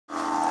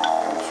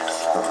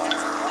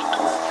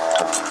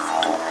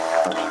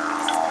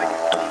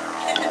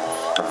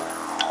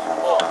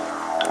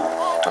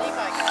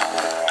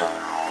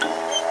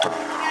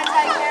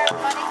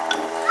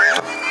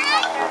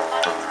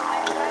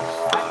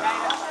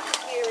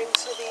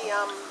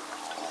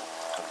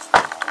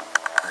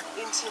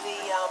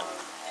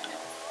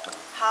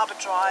Harbour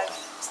Drive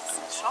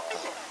shopping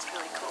there. It's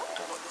really cool.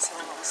 They're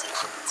selling all the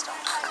seafood and stuff.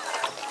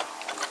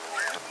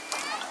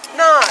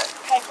 No.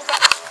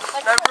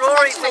 No,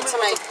 Rory. They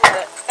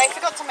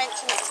forgot to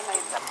mention it to me.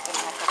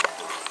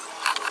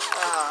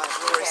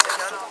 Rory said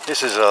no.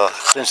 This is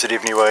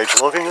sensitive new age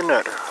logging, isn't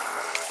it?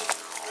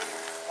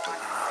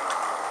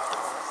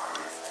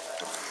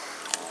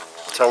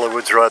 Tallow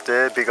woods right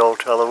there, big old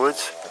tallow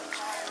woods.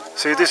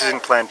 See, this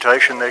isn't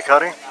plantation they're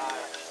cutting.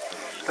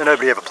 But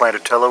nobody ever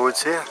planted tallow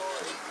woods here.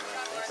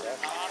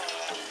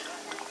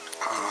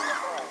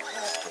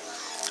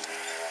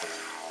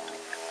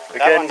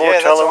 Again, more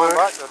tallow wood.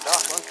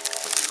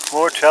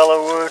 More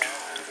tallow wood.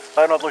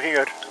 I'm not looking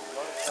at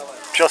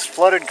just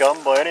flooded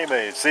gum by any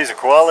means. These are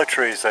koala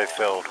trees they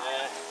felled.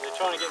 Yeah, they're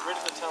trying to get rid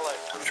of the tallow.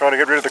 Trying to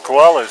get rid of the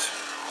koalas.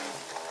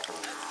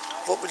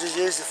 What would you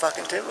use the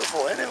fucking timber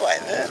for anyway,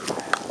 man?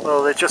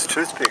 Well, they're just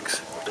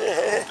toothpicks.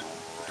 Yeah.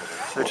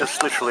 They're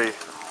just literally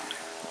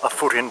a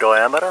foot in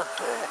diameter.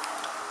 Yeah.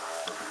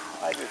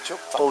 Maybe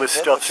all this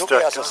stuff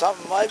stacked or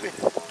something, maybe.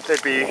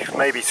 There'd be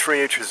maybe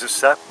 3 inches of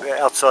sap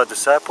outside the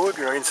sapwood,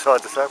 you know,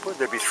 inside the sapwood.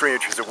 There'd be 3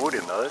 inches of wood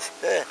in those.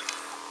 Yeah.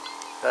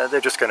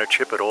 They're just going to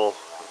chip it all.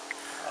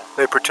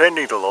 They're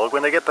pretending to log.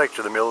 When they get back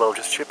to the mill, they'll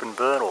just chip and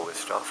burn all this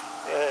stuff.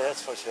 Yeah,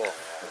 that's for sure.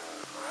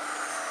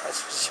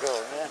 That's for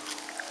sure, man.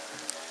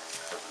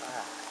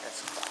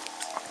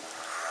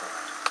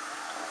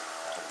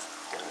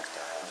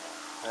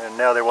 And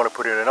now they want to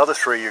put in another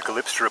 3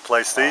 eucalypts to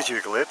replace these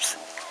eucalypts.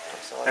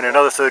 And in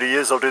another 30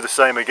 years they'll do the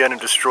same again and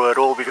destroy it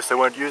all because they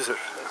won't use it.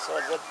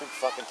 Inside that big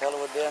fucking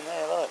tallow down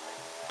there, look.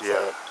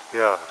 Yeah,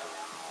 yeah.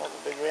 Like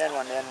a big round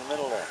one down in the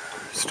middle there.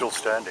 Still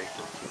standing.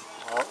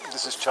 Well,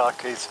 this is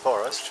Tarkeeth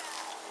forest.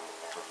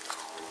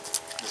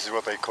 This is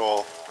what they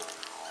call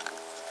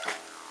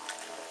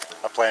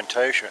a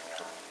plantation.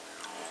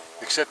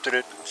 Except that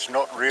it's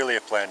not really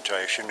a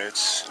plantation,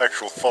 it's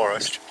actual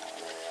forest.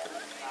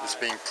 It's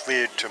being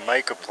cleared to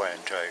make a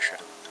plantation.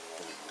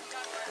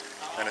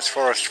 And it's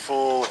forest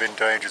full of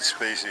endangered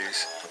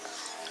species.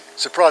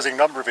 Surprising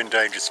number of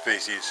endangered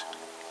species.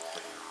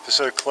 For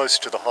so close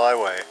to the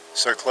highway,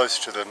 so close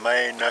to the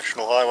main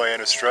national highway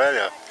in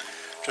Australia,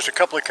 just a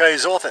couple of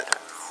k's off it.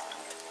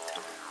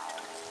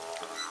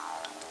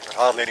 But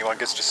hardly anyone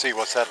gets to see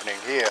what's happening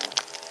here.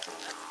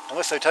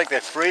 Unless they take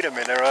their freedom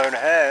in their own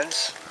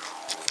hands,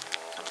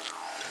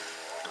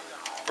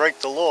 break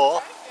the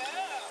law,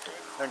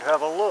 and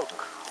have a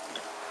look.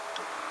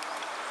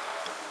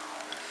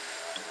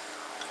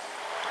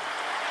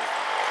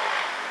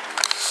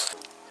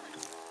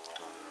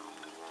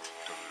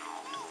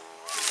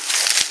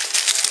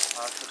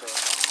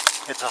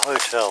 It's a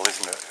hotel,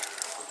 isn't it?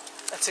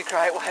 That's a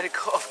great way of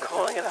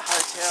calling it a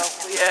hotel.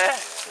 Yeah.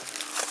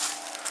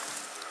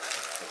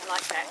 I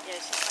like that, yeah,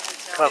 it's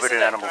just a hotel. Covered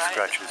in animal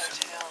scratches.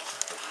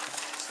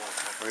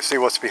 We see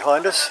what's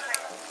behind us?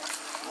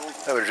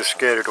 They would have just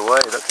scared it away,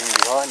 that thing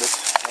behind us.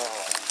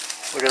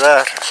 Look at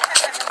that.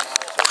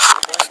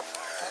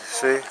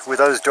 See, with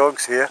those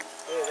dogs here,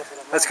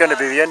 that's going to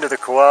be the end of the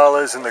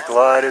koalas and the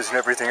gliders and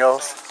everything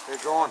else. They're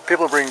gone.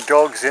 People bring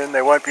dogs in,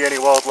 there won't be any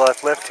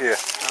wildlife left here.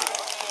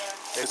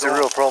 It's a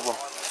real problem.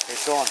 They're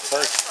gone,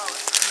 see?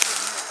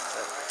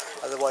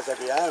 Otherwise they'd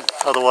be home.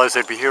 Otherwise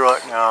they'd be here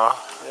right now.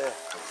 Yeah.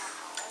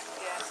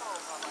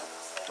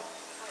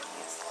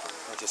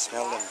 I just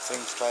smell them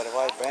things straight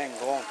away, bang,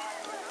 gone.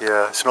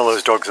 Yeah, smell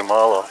those dogs a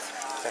mile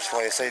off. That's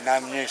why you see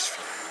no new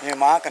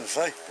markings,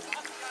 see?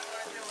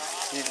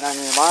 No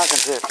new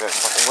markings there for a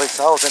couple of weeks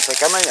old since they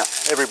come here.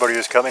 Everybody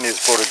who's come in here's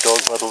brought a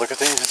dog by the look of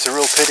things. It's a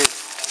real pity.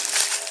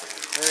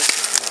 Yeah.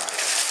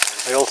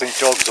 They all think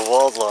dogs are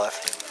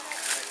wildlife.